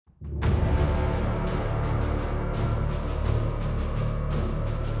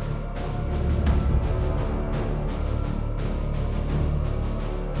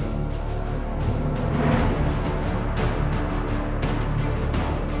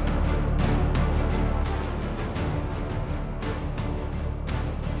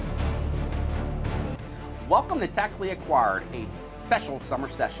Welcome to Tactically Acquired, a special summer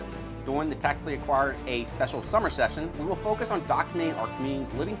session. During the Tactically Acquired, a special summer session, we will focus on documenting our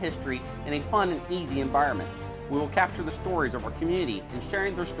community's living history in a fun and easy environment. We will capture the stories of our community and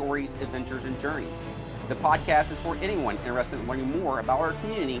sharing their stories, adventures, and journeys. The podcast is for anyone interested in learning more about our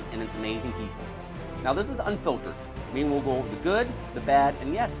community and its amazing people. Now, this is unfiltered, meaning we'll go over the good, the bad,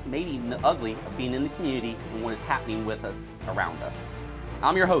 and yes, maybe even the ugly of being in the community and what is happening with us, around us.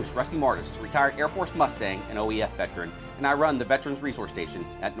 I'm your host, Rusty Martis, retired Air Force Mustang and OEF veteran, and I run the Veterans Resource Station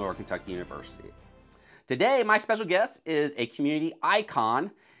at Northern Kentucky University. Today, my special guest is a community icon.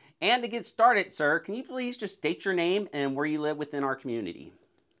 And to get started, sir, can you please just state your name and where you live within our community?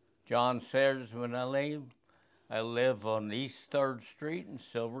 John Sayers, I live on East 3rd Street in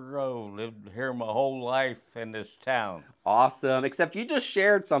Silver Grove. Lived here my whole life in this town. Awesome, except you just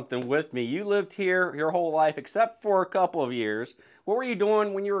shared something with me. You lived here your whole life except for a couple of years. What were you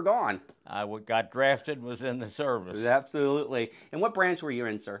doing when you were gone? I got drafted, was in the service. Absolutely. And what branch were you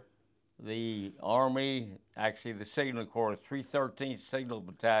in, sir? The Army, actually the Signal Corps, 313th Signal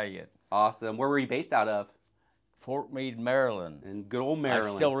Battalion. Awesome. Where were you based out of? Fort Meade, Maryland. In good old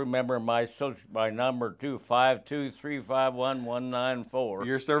Maryland. I still remember my number too, 523519194.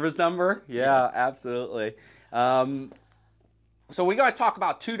 Your service number? Yeah. Absolutely. So we got to talk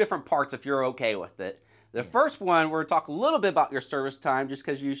about two different parts if you're okay with it. The first one, we're going to talk a little bit about your service time just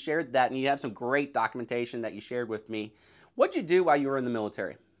because you shared that and you have some great documentation that you shared with me. What'd you do while you were in the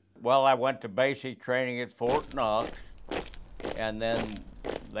military? Well, I went to basic training at Fort Knox, and then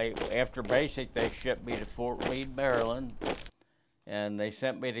after basic, they shipped me to Fort Meade, Maryland, and they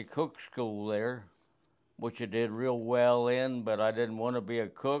sent me to cook school there, which I did real well in, but I didn't want to be a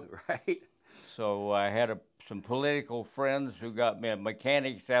cook. Right. So I had some political friends who got me a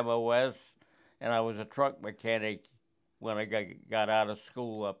mechanics MOS, and I was a truck mechanic when I got out of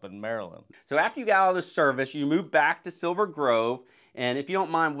school up in Maryland. So after you got out of the service, you moved back to Silver Grove, and if you don't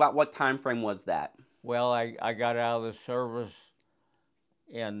mind, about what time frame was that? Well, I got out of the service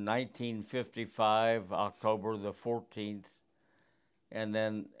in 1955, October the 14th, and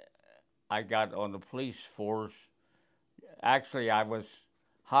then I got on the police force. Actually, I was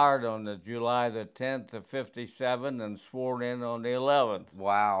hired on the July the 10th of 57 and sworn in on the 11th.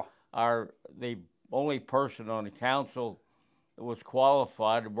 Wow. The only person on the council that was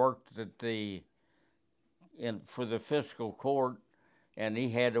qualified worked for the fiscal court, and he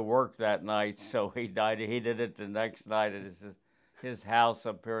had to work that night, so he died. He did it the next night at his house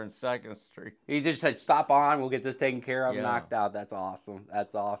up here in 2nd Street. He just said, stop on, we'll get this taken care of, knocked out. That's awesome.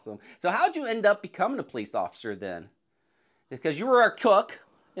 That's awesome. So how'd you end up becoming a police officer then? Because you were a cook,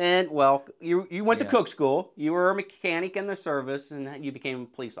 and, well, you went to cook school. You were a mechanic in the service, and you became a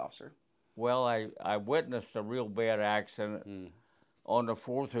police officer. Well, I witnessed a real bad accident on the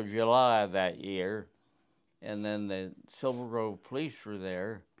 4th of July that year, and then the Silver Grove police were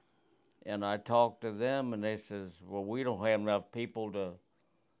there, and I talked to them, and they says, well, we don't have enough people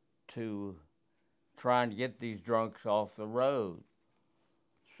to try and get these drunks off the road.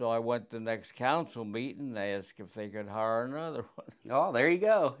 So I went to the next council meeting and asked if they could hire another one. Oh, there you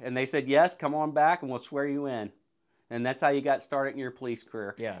go. And they said, yes, come on back, and we'll swear you in. And that's how you got started in your police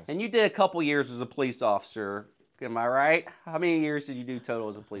career. Yes. And you did a couple years as a police officer. Am I right? How many years did you do total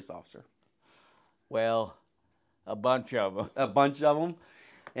as a police officer? Well, a bunch of them. A bunch of them?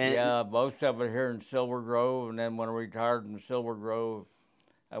 And yeah, most of it here in Silver Grove. And then when I retired from Silver Grove,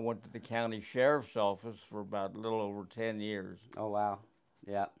 I went to the county sheriff's office for about a little over 10 years. Oh, wow.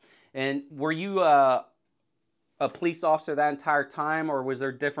 Yeah. And were you a police officer that entire time, or was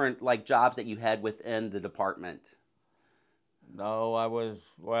there different jobs that you had within the department? No,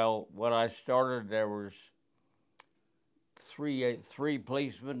 when I started, there was three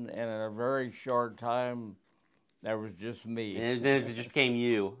policemen, and in a very short time, there was just me. And then it just became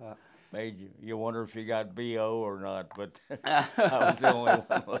you. Made you wonder if you got BO or not, but I was the only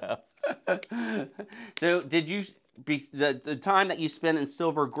one left. So did you, the time that you spent in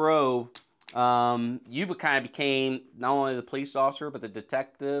Silver Grove, you kind of became not only the police officer, but the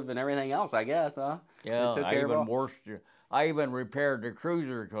detective and everything else, I guess, huh? Yeah, I even repaired the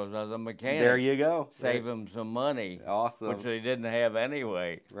cruiser because I was a mechanic. There you go. Save them some money. Awesome. Which they didn't have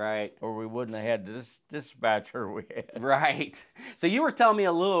anyway. Right. Or we wouldn't have had this dispatcher we had. Right. So you were telling me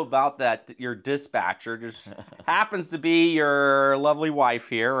a little about that, your dispatcher just happens to be your lovely wife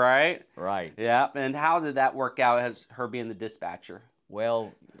here, right? Right. Yeah. And how did that work out as her being the dispatcher?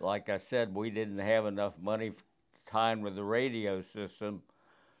 Well, like I said, we didn't have enough money time with the radio system.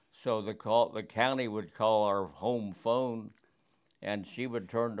 So the county would call our home phone, and she would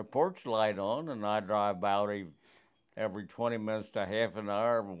turn the porch light on, and I'd drive out every 20 minutes to half an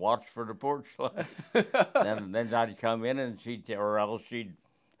hour and watch for the porch light. then I'd come in and or else if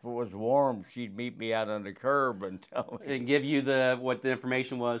it was warm, she'd meet me out on the curb and tell me. And give you what the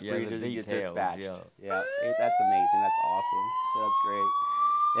information was for you to details, get dispatched. Yeah. That's amazing. That's awesome. So that's great.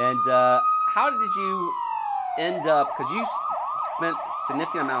 And how did you end up, because you spent a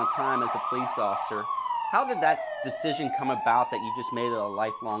significant amount of time as a police officer, how did that decision come about that you just made it a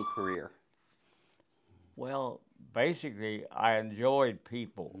lifelong career? Well, basically, I enjoyed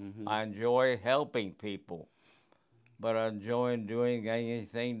people. I enjoy helping people, but I enjoy doing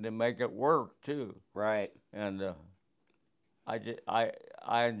anything to make it work too. Right. And I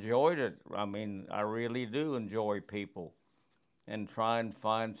enjoyed it. I mean, I really do enjoy people, and try and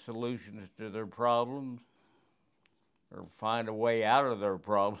find solutions to their problems, or find a way out of their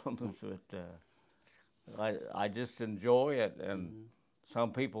problems. But I just enjoy it, and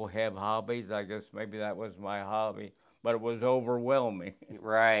some people have hobbies. I guess maybe that was my hobby, but it was overwhelming.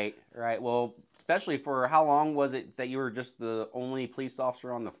 Right. Well, especially for how long was it that you were just the only police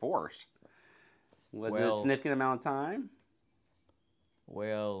officer on the force? Was it a significant amount of time?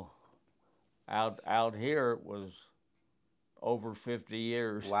 Well, out here it was over 50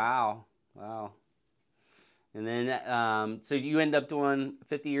 years. Wow. And then, so you end up doing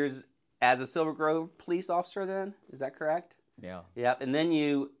 50 years as a Silver Grove police officer then? Is that correct? Yeah. Yep. And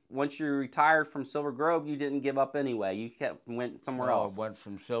then once you retired from Silver Grove, you didn't give up anyway. You went somewhere else. I went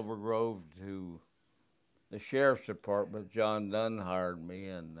from Silver Grove to the Sheriff's Department. John Dunn hired me,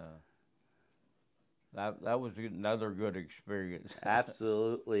 and that was another good experience.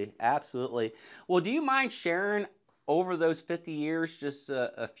 Absolutely. Well, do you mind sharing over those 50 years just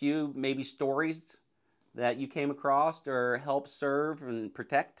a few maybe stories that you came across or helped serve and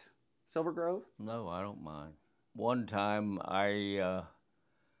protect Silver Grove? No, I don't mind. One time,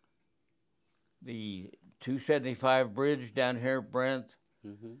 the 275 bridge down here at Brent,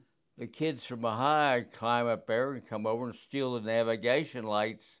 the kids from the high climb up there and come over and steal the navigation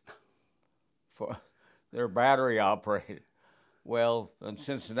lights for their battery operated. Well, in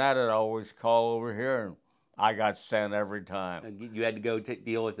Cincinnati, I'd always call over here, and I got sent every time. You had to go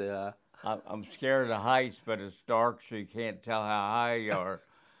deal with the... I'm scared of the heights, but it's dark, so you can't tell how high you are.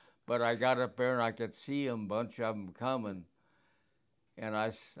 But I got up there, and I could see a bunch of them coming. And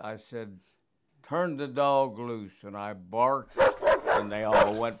I said, "Turn the dog loose." And I barked, and they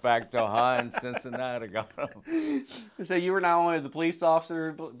all went back to high in Cincinnati. Got them. So you were not only the police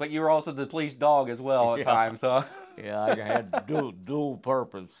officer, but you were also the police dog as well at times, huh? Yeah, I had dual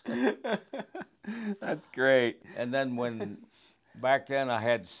purpose. That's great. And then back then I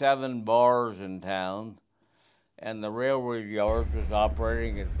had 7 bars in town, and the railroad yard was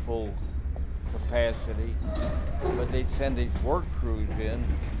operating at full capacity, but they'd send these work crews in,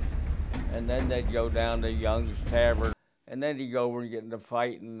 and then they'd go down to Young's Tavern, and then they'd go over and get into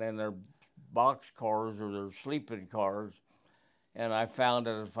fighting in their box cars or their sleeping cars. And I found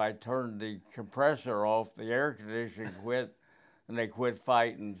that if I turned the compressor off, the air conditioning quit, and they quit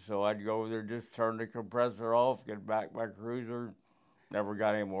fighting. So I'd go over there, just turn the compressor off, get back my cruiser. Never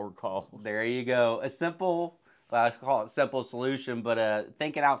got any more calls. There you go. A simple, well, I call it simple solution, but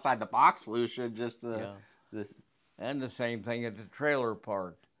thinking outside the box solution, just this. And the same thing at the trailer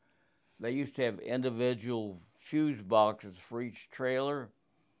park. They used to have individual fuse boxes for each trailer.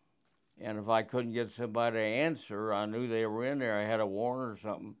 And if I couldn't get somebody to answer, I knew they were in there, I had a warrant or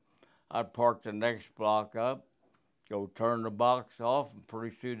something, I'd park the next block up, go turn the box off, and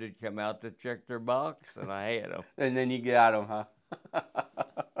pretty soon they'd come out to check their box, and I had them. And then you got them, huh?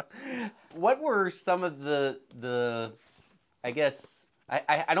 What were some of the I guess,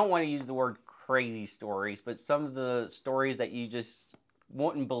 I don't want to use the word crazy stories, but some of the stories that you just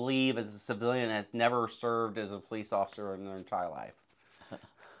wouldn't believe as a civilian has never served as a police officer in their entire life?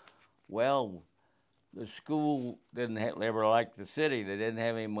 Well, the school didn't ever like the city. They didn't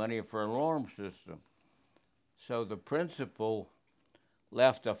have any money for an alarm system. So the principal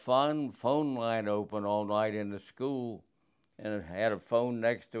left a phone line open all night in the school, and had a phone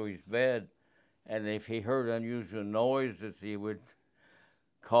next to his bed. And if he heard unusual noises, he would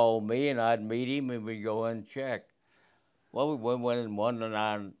call me, and I'd meet him, and we'd go and check. Well, we went in one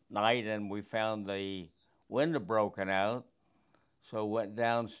night, and we found the window broken out. So went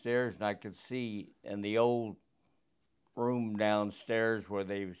downstairs, and I could see in the old room downstairs where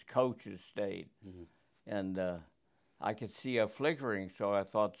these coaches stayed. And I could see a flickering, so I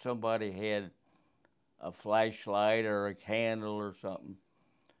thought somebody had a flashlight or a candle or something.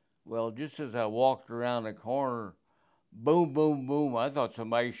 Well, just as I walked around the corner, boom, boom, boom, I thought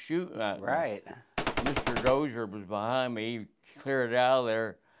somebody was shooting at me. Right. Mr. Dozier was behind me. He cleared out of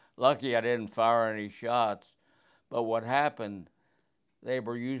there. Lucky I didn't fire any shots. But what happened, they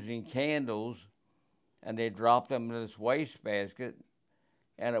were using candles, and they dropped them in this wastebasket,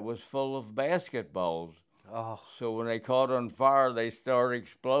 and it was full of basketballs. Oh. So when they caught on fire, they started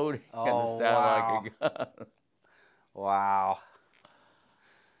exploding, and Oh, it sounded wow. like a gun. Wow.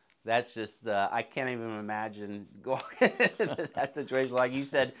 That's just, I can't even imagine going into that situation. Like you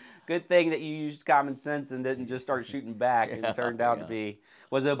said, good thing that you used common sense and didn't just start shooting back, and it turned out to be,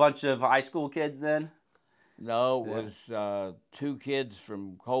 was it a bunch of high school kids then? No, it Yeah. was two kids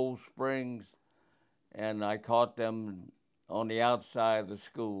from Cold Springs, and I caught them on the outside of the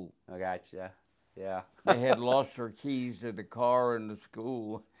school. I gotcha. Yeah. They had lost their keys to the car in the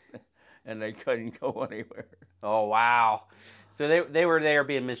school, and they couldn't go anywhere. Oh, wow. So they were there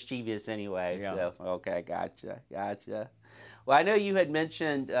being mischievous anyway. Yeah. So okay, gotcha. Well, I know you had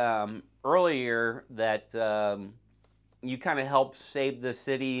mentioned earlier that you kind of helped save the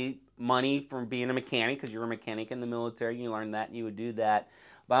city money from being a mechanic because you were a mechanic in the military. You learned that and you would do that.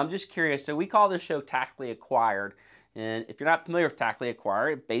 But I'm just curious. So we call this show Tactically Acquired. And if you're not familiar with Tactically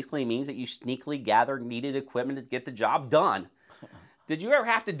Acquired, it basically means that you sneakily gather needed equipment to get the job done. Did you ever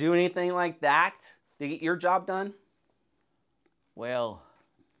have to do anything like that to get your job done? Well,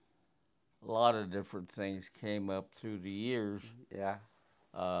 a lot of different things came up through the years. Yeah.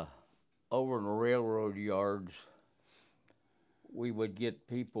 Over in the railroad yards, we would get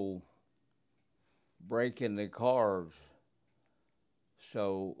people breaking the cars.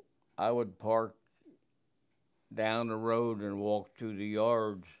 So I would park down the road and walk to the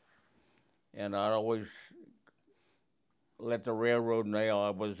yards, and I'd always let the railroad know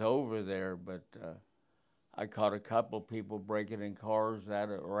I was over there, but I caught a couple of people breaking in cars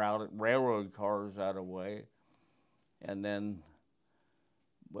railroad cars out of the way, and then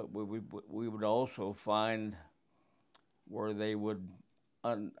but we would also find where they would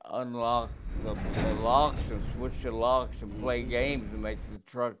unlock the locks and switch the locks and play games and make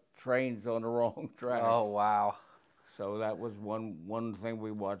the trains on the wrong track. Oh, wow. So that was one thing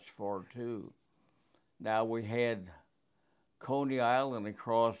we watched for too. Now we had Coney Island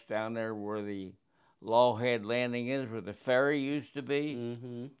across down there where the Lawhead Landing is, where the ferry used to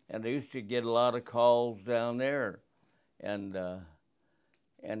be, and they used to get a lot of calls down there. And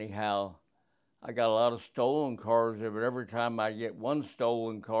anyhow, I got a lot of stolen cars there, but every time I get one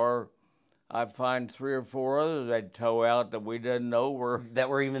stolen car, I find 3 or 4 others they'd tow out that we didn't know were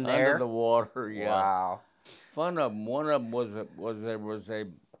even there under the water. Yeah. Wow. Fun of them. One of them there was a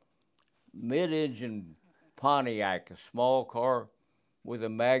mid-engine Pontiac, a small car with a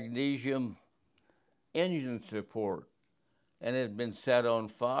magnesium engine support, and it had been set on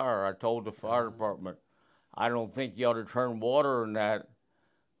fire. I told the fire department, I don't think you ought to turn water in that.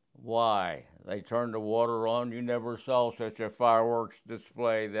 Why? They turned the water on. You never saw such a fireworks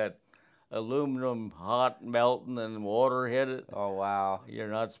display. That aluminum hot melting and water hit it. Oh, wow. You're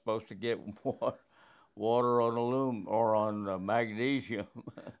not supposed to get water on aluminum or on magnesium.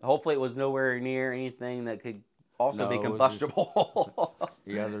 Hopefully it was nowhere near anything that could also be No, it was combustible.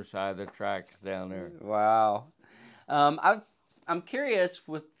 the other side of the tracks down there. Wow. I'm curious,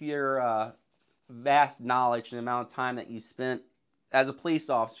 with your vast knowledge and the amount of time that you spent as a police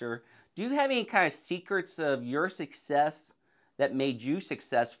officer, do you have any kind of secrets of your success that made you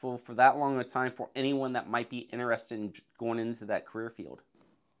successful for that long a time for anyone that might be interested in going into that career field?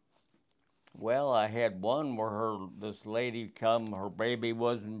 Well, I had one where this lady come, her baby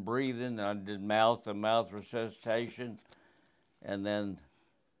wasn't breathing. I did mouth-to-mouth resuscitation, and then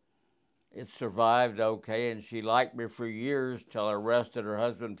it survived okay, and she liked me for years till I arrested her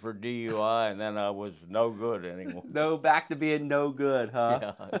husband for DUI, and then I was no good anymore. No, back to being no good,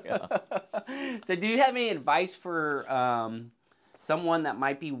 huh? Yeah. So do you have any advice for someone that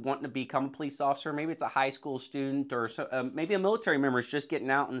might be wanting to become a police officer? Maybe it's a high school student, or maybe a military member is just getting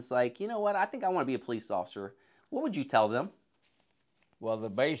out and it's like, you know what, I think I want to be a police officer. What would you tell them? Well, the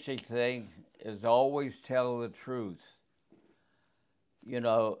basic thing is always tell the truth. You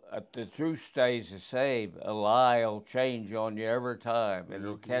know, the truth stays the same. A lie will change on you every time.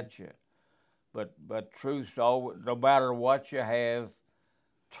 It'll catch you. But truth, always, no matter what you have,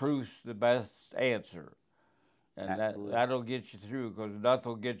 truth's the best answer. And that'll get you through, because nothing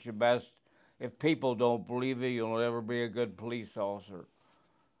will get you best. If people don't believe you, you'll never be a good police officer.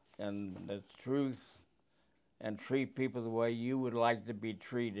 And the truth, and treat people the way you would like to be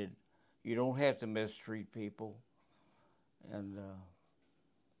treated. You don't have to mistreat people. And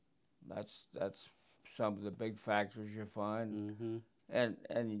that's some of the big factors you find.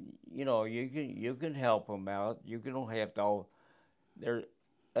 And you know, you can help them out. You don't have to.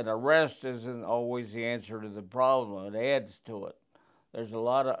 An arrest isn't always the answer to the problem. It adds to it. there's a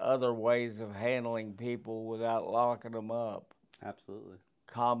lot of other ways of handling people without locking them up. Absolutely.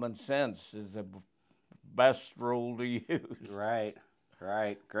 Common sense is the best rule to use. Right.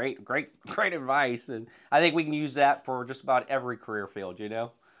 Right. Great advice. And I think we can use that for just about every career field, you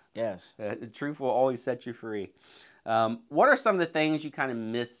know? Yes. The truth will always set you free. What are some of the things you kind of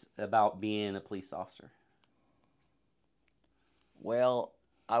miss about being a police officer? Well,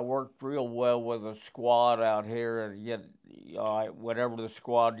 I worked real well with a squad out here, and yet, whatever the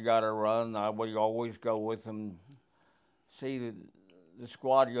squad got to run, I would always go with them. See, the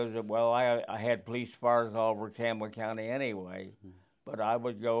squad goes, well, I had police fires all over Campbell County anyway, but I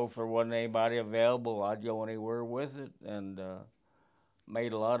would go if there wasn't anybody available. I'd go anywhere with it, and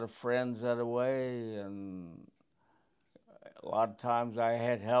made a lot of friends that way, and a lot of times I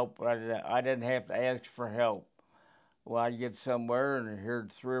had help, but I didn't have to ask for help. Well, I'd get somewhere and hear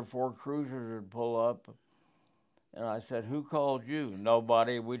 3 or 4 cruisers would pull up, and I said, "Who called you?"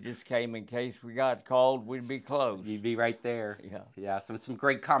 "Nobody. We just came in case we got called. We'd be close." You'd be right there. Yeah. Yeah. Some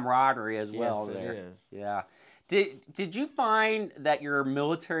great camaraderie as well Yes, there. it is. Yeah. Did you find that your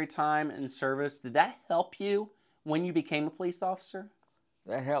military time and service, did that help you when you became a police officer?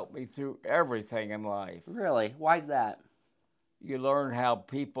 That helped me through everything in life. Really? Why is that? You learn how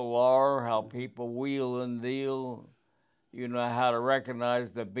people are, how people wheel and deal. You know how to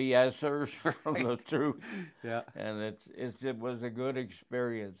recognize the BSers from the truth. Yeah. And it was a good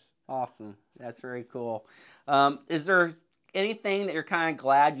experience. Awesome. That's very cool. Is there anything that you're kind of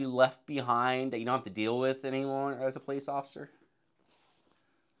glad you left behind that you don't have to deal with anymore as a police officer?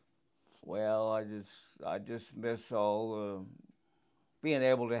 Well, I just miss all being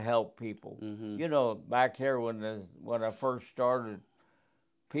able to help people. Mm-hmm. You know, back here when I first started,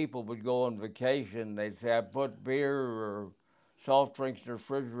 people would go on vacation. They'd say, "I put beer or soft drinks in the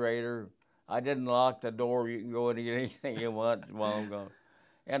refrigerator. I didn't lock the door. You can go in and get anything you want while I'm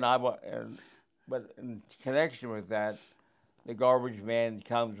gone." But in connection with that, the garbage man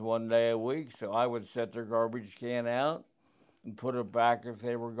comes one day a week, so I would set their garbage can out and put it back if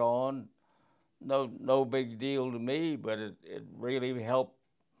they were gone. No big deal to me, but it really helped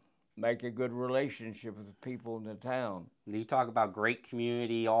make a good relationship with the people in the town. You talk about great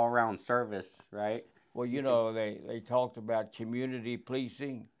community all around service, right? Well, you know, they talked about community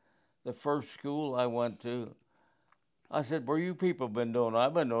policing. The first school I went to, I said, "What you people been doing?"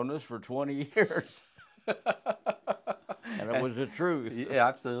 "I've been doing this for 20 years. And it was the truth. Yeah,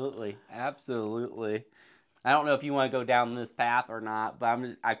 absolutely. Absolutely. I don't know if you want to go down this path or not, but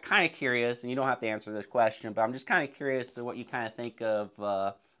I'm kind of curious, and you don't have to answer this question, but I'm just kind of curious to what you kind of think of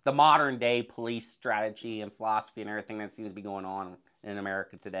the modern day police strategy and philosophy and everything that seems to be going on in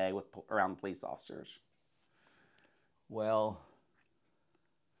America today around police officers. Well,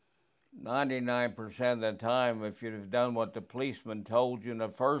 99% of the time, if you'd have done what the policeman told you in the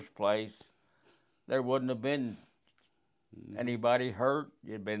first place, there wouldn't have been anybody hurt.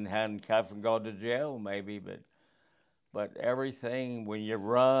 You'd been handcuffed and gone to jail, maybe, but everything, when you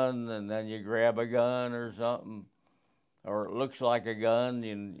run and then you grab a gun or something, or it looks like a gun,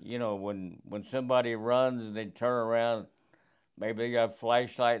 you know, when somebody runs and they turn around, maybe they got a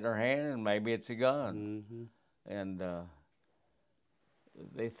flashlight in their hand and maybe it's a gun. Mm-hmm. And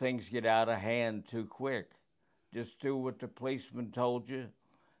things get out of hand too quick. Just do what the policeman told you,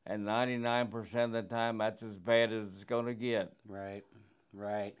 and 99% of the time, that's as bad as it's going to get. Right,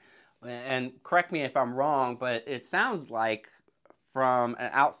 right. And correct me if I'm wrong, but it sounds like, from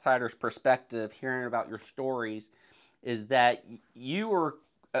an outsider's perspective, hearing about your stories, is that you were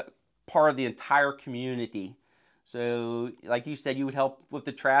part of the entire community. So, like you said, you would help with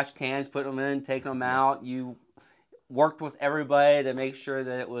the trash cans, put them in, take them out. You worked with everybody to make sure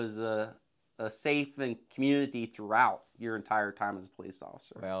that it was a safe and community throughout your entire time as a police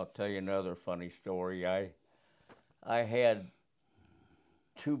officer. Well, I'll tell you another funny story. I had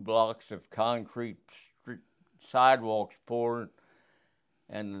 2 blocks of concrete sidewalks poured,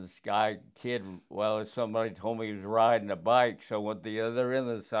 and this kid, well, somebody told me he was riding a bike, so went the other end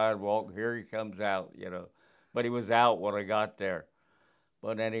of the sidewalk. Here he comes out, you know. But he was out when I got there.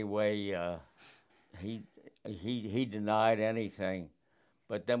 But anyway, he denied anything.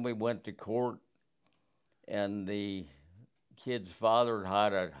 But then we went to court, and the kid's father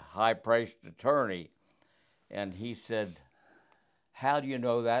had a high-priced attorney, and he said, "How do you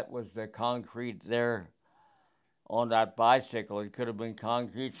know that was the concrete there on that bicycle? It could have been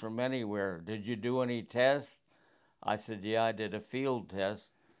concrete from anywhere. Did you do any tests?" I said, "Yeah, I did a field test."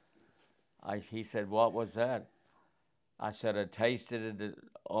 He said, "What was that?" I said, "I tasted it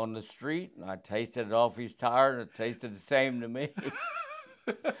on the street, and I tasted it off his tire, and it tasted the same to me."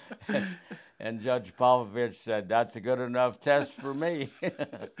 And Judge Popovich said, "That's a good enough test for me."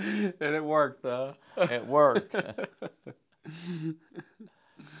 And it worked, though. It worked.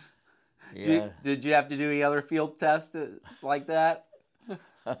 Yeah. Did you have to do any other field tests like that?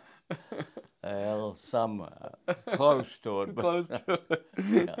 Well, some close to it. But Close to it.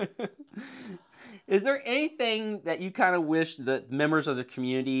 Yeah. Is there anything that you kind of wish that members of the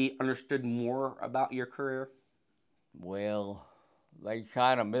community understood more about your career? Well, they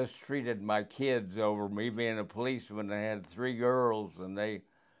kind of mistreated my kids over me being a policeman. They had 3 girls, and they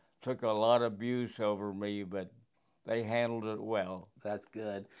took a lot of abuse over me, but they handled it well. That's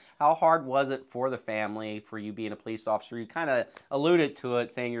good. How hard was it for the family for you being a police officer? You kind of alluded to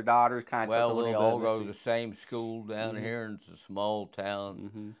it, saying your daughters kind of took a Well, little we bit all of go to mistreatment. the same school down here, and it's a small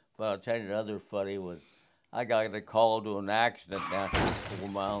town. But I'll tell you another funny was, I got a call to an accident down here 4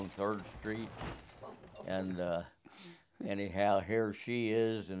 Mile on 3rd Street, and anyhow, here she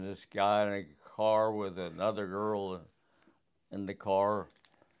is, and this guy in a car with another girl in the car,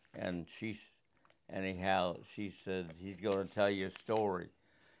 and she said, he's going to tell you a story.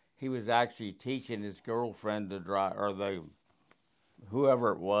 He was actually teaching his girlfriend to drive, or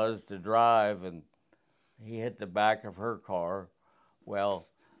whoever it was, to drive, and he hit the back of her car. Well,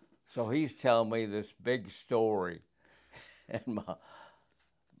 so he's telling me this big story, and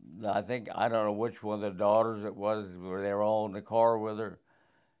I don't know which one of the daughters it was, where they were all in the car with her,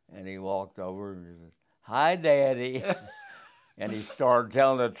 and he walked over and he said, "Hi, Daddy." And he started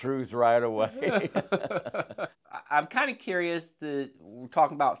telling the truth right away. I'm kind of curious that we're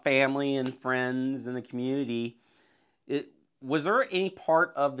talking about family and friends and the community. Was there any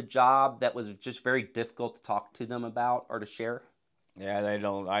part of the job that was just very difficult to talk to them about or to share? Yeah,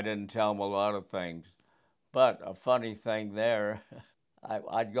 I didn't tell them a lot of things. But a funny thing there,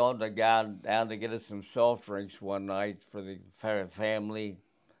 I'd gone down to get us some soft drinks one night for the family.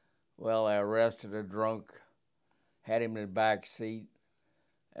 Well, I arrested a drunk, had him in the back seat,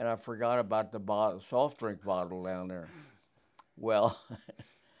 and I forgot about the soft drink bottle down there. Well,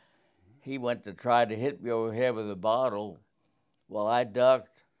 he went to try to hit me over the head with the bottle. Well, I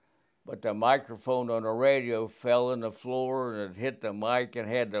ducked, but the microphone on the radio fell on the floor, and it hit the mic and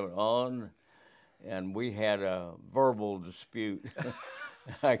had it on, and we had a verbal dispute.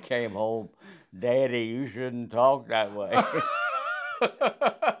 I came home, "Daddy, you shouldn't talk that way."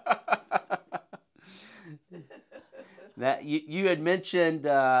 That you had mentioned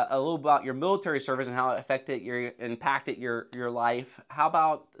a little about your military service and how it impacted your life. How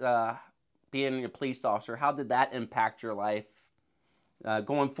about being a police officer? How did that impact your life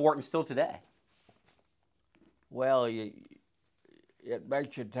going forward and still today? Well, it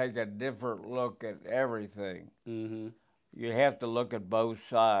makes you take a different look at everything. Mm-hmm. You have to look at both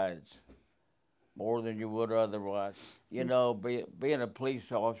sides more than you would otherwise. You know, being a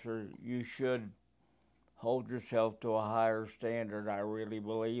police officer, you should hold yourself to a higher standard. I really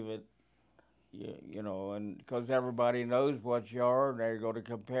believe it. You know, and because everybody knows what you are, and they're going to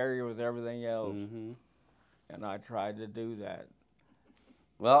compare you with everything else. Mm-hmm. And I tried to do that.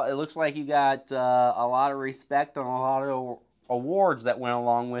 Well, it looks like you got a lot of respect and a lot of awards that went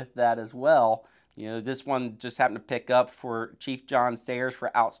along with that as well. You know, this one just happened to pick up for Chief John Sayers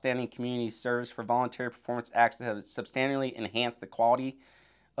for Outstanding Community Service for Voluntary Performance Acts that have substantially enhanced the quality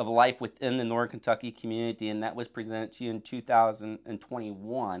of life within the Northern Kentucky community, and that was presented to you in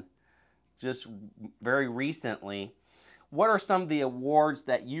 2021, just very recently. What are some of the awards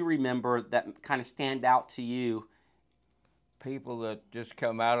that you remember that kind of stand out to you? People that just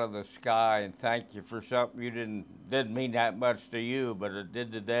come out of the sky and thank you for something you didn't mean that much to you, but it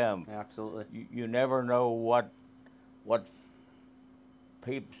did to them. Absolutely. You never know what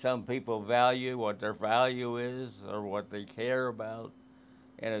some people value, what their value is, or what they care about.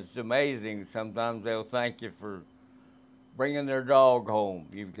 And it's amazing. Sometimes they'll thank you for bringing their dog home,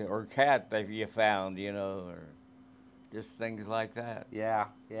 or cat that you found, you know, or just things like that. Yeah.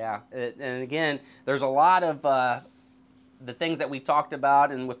 And again, there's a lot of the things that we talked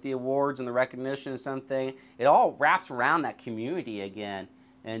about, and with the awards and the recognition and something, it all wraps around that community again,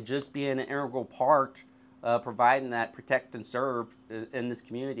 and just being an integral part, providing that protect and serve in this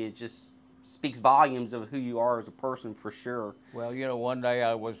community. It just speaks volumes of who you are as a person, for sure. Well, you know, one day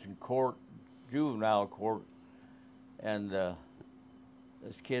I was in court, juvenile court, and this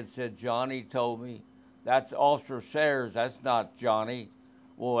kid said, "Johnny told me, that's Officer Sayers, that's not Johnny."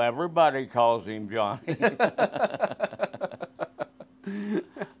 Well, everybody calls him Johnny.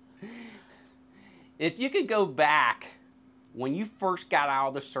 If you could go back when you first got out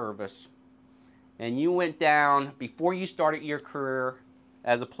of the service and you went down before you started your career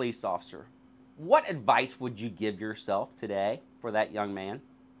as a police officer, what advice would you give yourself today? for that young man?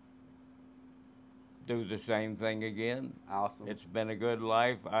 Do the same thing again. Awesome. It's been a good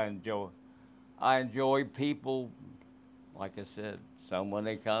life. I enjoy people. Like I said, some when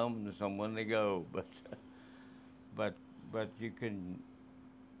they come and some when they go. But you can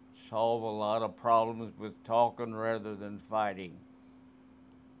solve a lot of problems with talking rather than fighting.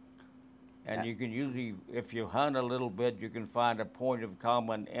 And you can usually, if you hunt a little bit, you can find a point of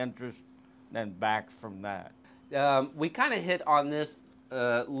common interest, and then back from that. We kind of hit on this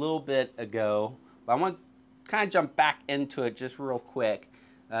a little bit ago, but I want to kind of jump back into it just real quick.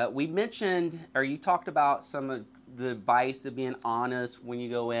 We mentioned, or you talked about some of the advice of being honest when you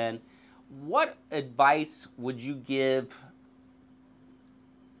go in. What advice would you give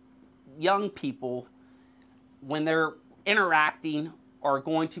young people when they're interacting or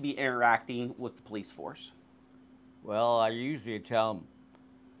going to be interacting with the police force? Well, I usually tell them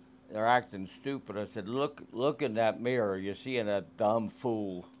they're acting stupid. I said, look in that mirror. You're seeing a dumb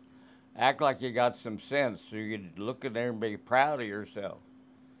fool. Act like you got some sense so you could look in there and be proud of yourself.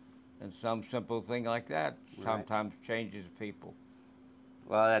 And some simple thing like that sometimes changes people.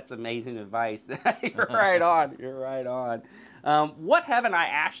 Well, that's amazing advice. You're right on. You're right on. What haven't I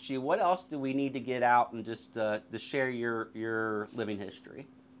asked you? What else do we need to get out and just to share your living history?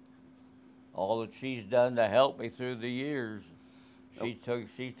 All that she's done to help me through the years.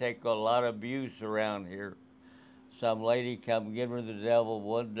 She take a lot of abuse around here. Some lady come give her the devil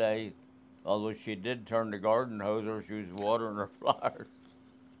one day, although she did turn the garden hose or she was watering her flowers.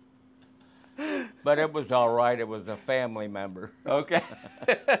 But it was all right. It was a family member. Okay.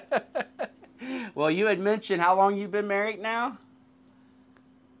 Well, you had mentioned how long you've been married now?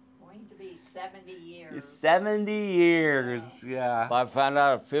 Going to be 70 years. 70 years, yeah. I found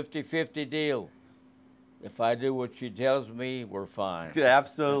out a 50-50 deal. If I do what she tells me, we're fine.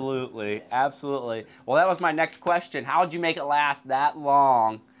 Absolutely, absolutely. Well, that was my next question. How did you make it last that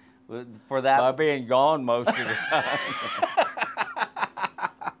long? For that, By being gone most of the time.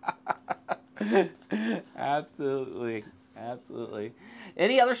 Absolutely, absolutely.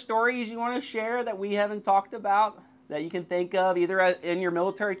 Any other stories you want to share that we haven't talked about that you can think of, either in your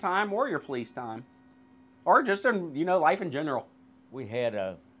military time or your police time, or just in life in general? We had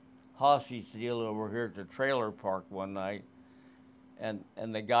a hostage deal over here at the trailer park one night, and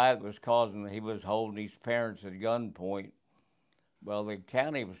the guy that was causing it, he was holding his parents at gunpoint. Well, the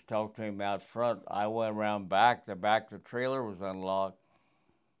county was talking to him out front. I went around back. The back of the trailer was unlocked.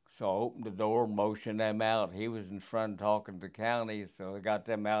 So I opened the door, motioned them out. He was in front talking to the county, so I got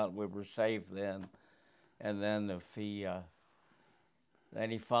them out. We were safe then. And then then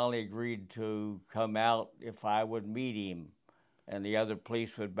he finally agreed to come out if I would meet him, and the other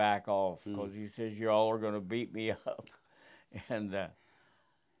police would back off because he says you all are going to beat me up. And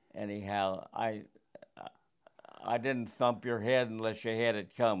anyhow, I didn't thump your head unless you had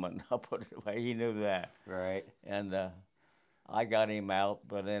it coming. I'll put it away. He knew that. Right. And I got him out,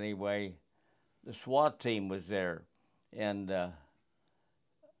 but anyway, the SWAT team was there, and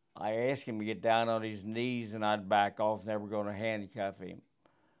I asked him to get down on his knees, and I'd back off, and they were going to handcuff him.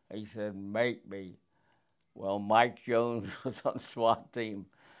 He said, make me. Well, Mike Jones was on the SWAT team.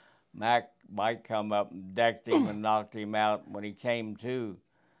 Mike come up and decked him and knocked him out. When he came to,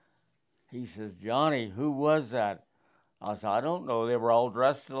 he says, Johnny, who was that? I said, I don't know. They were all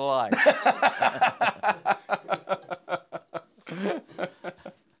dressed alike.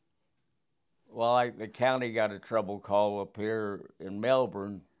 Well, the county got a trouble call up here in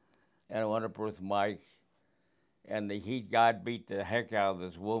Melbourne, and I went up with Mike, and the heat guy beat the heck out of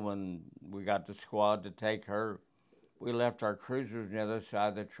this woman. We got the squad to take her. We left our cruisers on the other side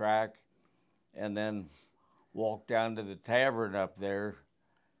of the track, and then walked down to the tavern up there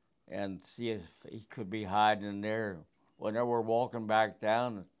and see if he could be hiding in there. When they were walking back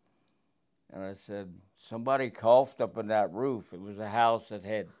down, and I said, somebody coughed up in that roof. It was a house that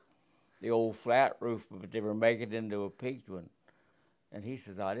had the old flat roof, but they were making it into a peaked one. And he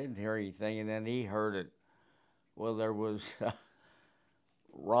says, I didn't hear anything, and then he heard it. Well, there was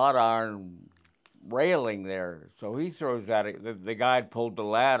wrought iron railing there, so he throws at it. The guy had pulled the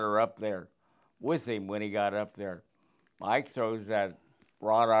ladder up there with him when he got up there. Mike throws that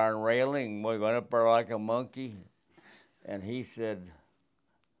wrought iron railing, we went up there like a monkey, and he said,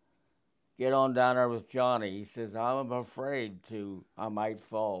 get on down there with Johnny. He says, I'm afraid I might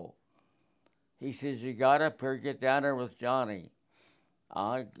fall. He says, you got up here, get down there with Johnny.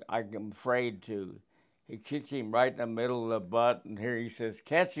 I'm afraid to. He kicked him right in the middle of the butt, and here he says,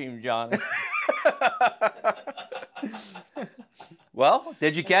 catch him, Johnny. Well,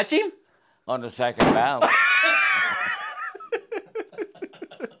 did you catch him? On the second bounce.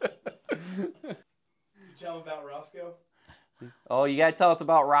 Tell him about Roscoe? Oh, you got to tell us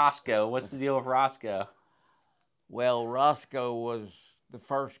about Roscoe. What's the deal with Roscoe? Well, Roscoe was the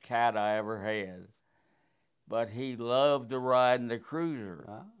first cat I ever had, but he loved to ride in the cruiser.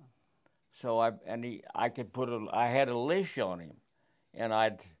 Ah. So I had a leash on him, and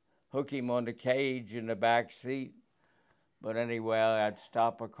I'd hook him on the cage in the back seat. But anyway, I'd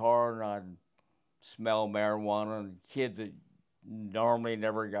stop a car and I'd smell marijuana, and kids that normally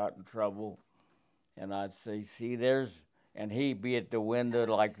never got in trouble, and I'd say, "See, and he'd be at the window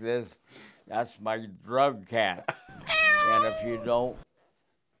like this. That's my drug cat. And if you don't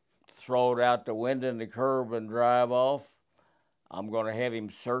throw it out the window in the curb and drive off, I'm going to have him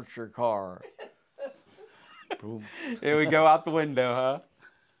search your car." Boom. Here we go out the window,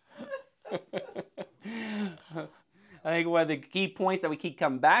 huh? I think one of the key points that we keep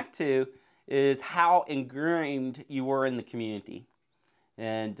coming back to is how ingrained you were in the community.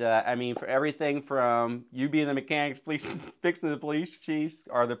 And I mean, for everything from you being the mechanic fixing the police chiefs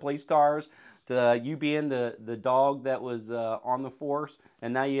or the police cars, to you being the dog that was on the force,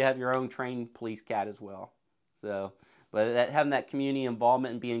 and now you have your own trained police cat as well. So, but having that community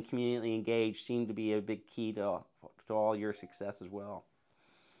involvement and being community engaged seemed to be a big key to all your success as well.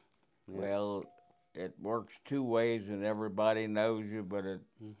 Yeah. Well, it works two ways, and everybody knows you, but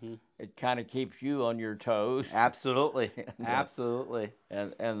it kind of keeps you on your toes. Absolutely, absolutely.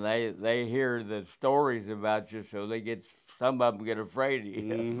 And they hear the stories about you, so some of them get afraid of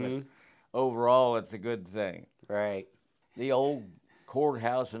you. But overall, it's a good thing. Right. The old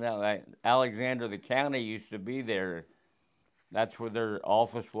courthouse in Alexander, the county used to be there. That's where their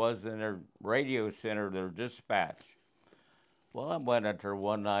office was, and their radio center, their dispatch. Well, I went out there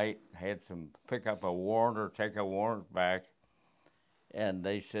one night, had pick up a warrant or take a warrant back, and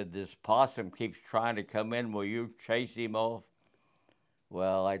they said, "This possum keeps trying to come in. Will you chase him off?"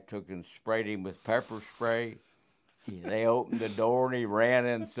 Well, I took and sprayed him with pepper spray. They opened the door and he ran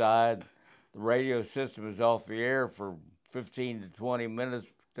inside. The radio system was off the air for 15 to 20 minutes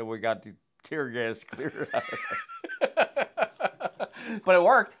till we got the tear gas cleared out. But it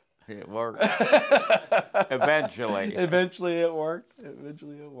worked. It worked. Eventually. Eventually it worked.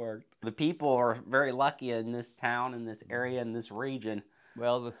 The people are very lucky in this town, in this area, in this region.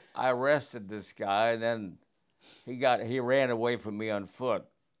 Well, I arrested this guy, and then he ran away from me on foot.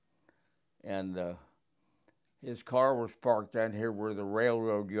 And his car was parked down here where the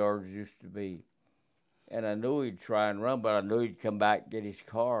railroad yards used to be. And I knew he'd try and run, but I knew he'd come back and get his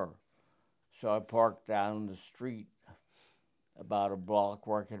car. So I parked down the street about a block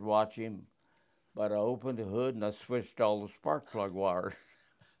where I could watch him. But I opened the hood and I switched all the spark plug wires.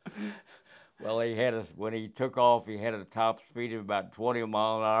 Well, when he took off, he had a top speed of about 20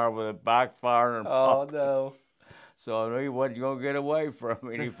 miles an hour with it backfiring. Oh, no. So I knew he wasn't going to get away from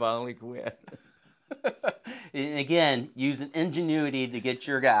me, and he finally quit. And again, using ingenuity to get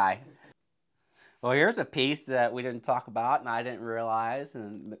your guy. Well, here's a piece that we didn't talk about and I didn't realize,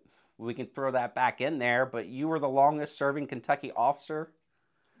 and we can throw that back in there, but you were the longest serving Kentucky officer.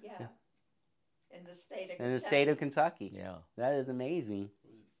 Yeah. In the state of Kentucky. In the state of Kentucky. Yeah. That is amazing.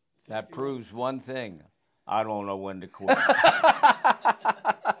 That proves one thing. I don't know when to quit.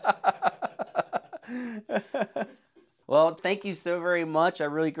 Well, thank you so very much. I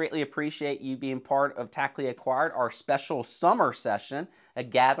really greatly appreciate you being part of Tactically Acquired, our special summer session, a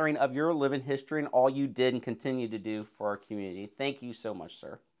gathering of your living history and all you did and continue to do for our community. Thank you so much,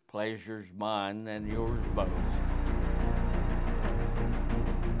 sir. Pleasure's mine and yours both.